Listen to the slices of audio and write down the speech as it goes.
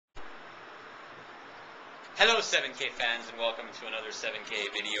Hello 7K fans and welcome to another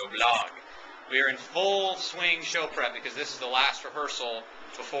 7K video blog. We are in full swing show prep because this is the last rehearsal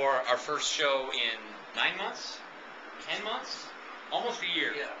before our first show in 9 months? 10 months? Almost a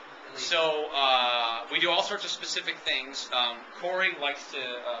year. Yeah. So we do all sorts of specific things. Corey likes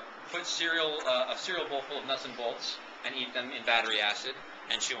to put a cereal bowl full of nuts and bolts and eat them in battery acid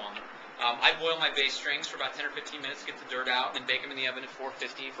and chew on them. I boil my bass strings for about 10 or 15 minutes, get the dirt out, and bake them in the oven at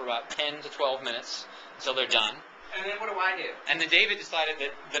 450 for about 10 to 12 minutes until they're done. And then what do I do? And then David decided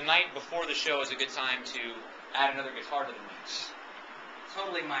that the night before the show is a good time to add another guitar to the mix.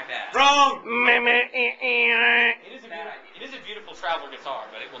 Totally my bad. Wrong! It It is a beautiful traveler guitar,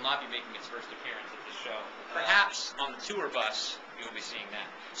 but it will not be making its first appearance at this show. Perhaps on the tour bus you will be seeing that.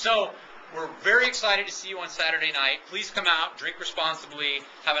 So, we're very excited to see you on Saturday night. Please come out, drink responsibly,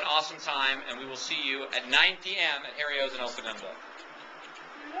 have an awesome time, and we will see you at 9 p.m. at Harry O's in El Segundo.